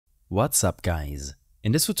What's up guys?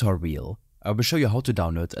 In this tutorial, I will show you how to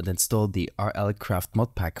download and install the RLCraft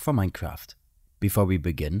Modpack for Minecraft. Before we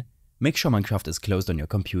begin, make sure Minecraft is closed on your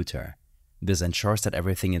computer. This ensures that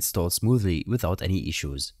everything installs smoothly without any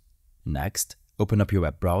issues. Next, open up your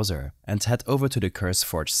web browser and head over to the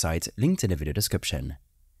CurseForge site linked in the video description.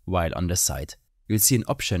 While on the site, you'll see an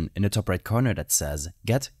option in the top right corner that says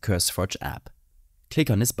Get CurseForge app. Click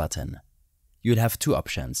on this button. You'll have two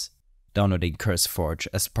options: downloading CurseForge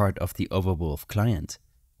as part of the Overwolf client,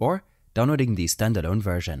 or downloading the standalone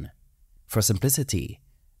version. For simplicity,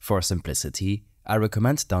 I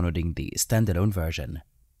recommend downloading the standalone version.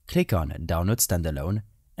 Click on Download Standalone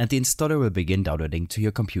and the installer will begin downloading to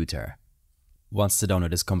your computer. Once the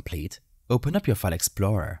download is complete, open up your File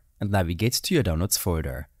Explorer and navigate to your Downloads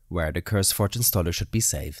folder, where the CurseForge installer should be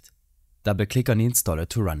saved. Double-click on the installer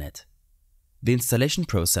to run it. The installation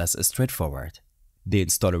process is straightforward. The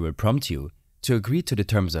installer will prompt you to agree to the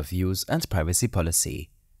terms of use and privacy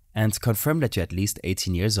policy, and confirm that you're at least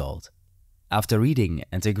 18 years old. After reading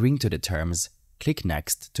and agreeing to the terms, click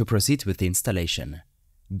Next to proceed with the installation.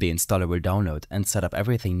 The installer will download and set up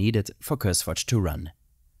everything needed for CurseForge to run.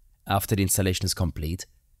 After the installation is complete,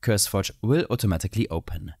 CurseForge will automatically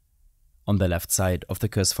open. On the left side of the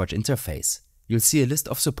CurseForge interface, you'll see a list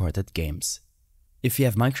of supported games. If you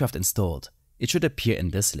have Minecraft installed, it should appear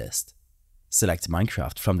in this list. Select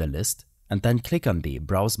Minecraft from the list and then click on the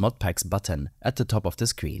Browse Modpacks button at the top of the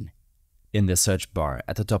screen. In the search bar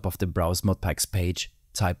at the top of the Browse Modpacks page,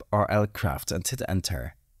 type RLCraft and hit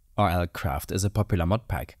Enter. RLCraft is a popular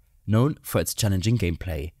modpack known for its challenging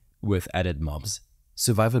gameplay, with added mobs,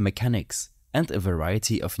 survival mechanics, and a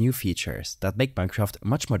variety of new features that make Minecraft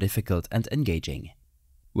much more difficult and engaging.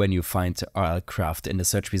 When you find RLCraft in the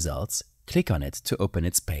search results, click on it to open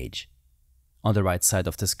its page. On the right side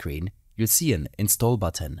of the screen, you'll see an Install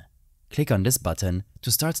button. Click on this button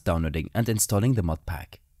to start downloading and installing the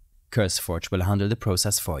modpack. CurseForge will handle the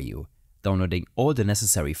process for you, downloading all the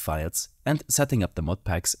necessary files and setting up the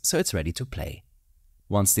modpacks so it's ready to play.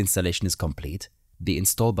 Once the installation is complete, the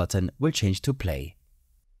Install button will change to Play.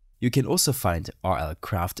 You can also find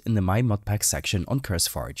RLCraft in the My Modpack section on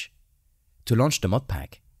CurseForge. To launch the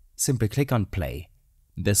modpack, simply click on Play.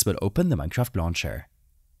 This will open the Minecraft launcher.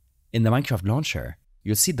 In the Minecraft launcher,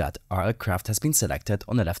 you'll see that RLCraft has been selected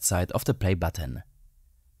on the left side of the Play button.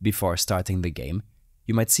 Before starting the game,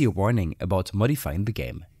 you might see a warning about modifying the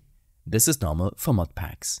game. This is normal for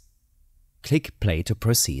modpacks. Click Play to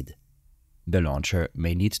proceed. The launcher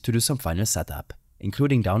may need to do some final setup,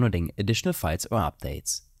 including downloading additional files or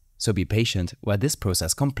updates, so be patient while this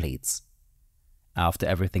process completes. After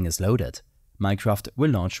everything is loaded, Minecraft will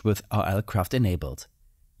launch with RLCraft enabled.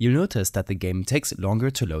 You'll notice that the game takes longer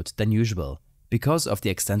to load than usual because of the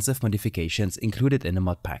extensive modifications included in the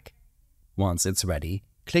modpack. Once it's ready,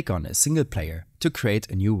 click on a single player to create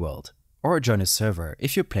a new world, or join a server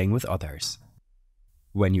if you're playing with others.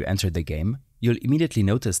 When you enter the game, you'll immediately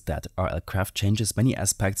notice that RLCraft changes many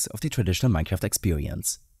aspects of the traditional Minecraft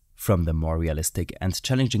experience, from the more realistic and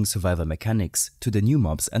challenging survival mechanics to the new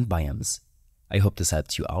mobs and biomes. I hope this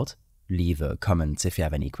helped you out. Leave a comment if you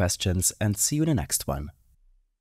have any questions and see you in the next one.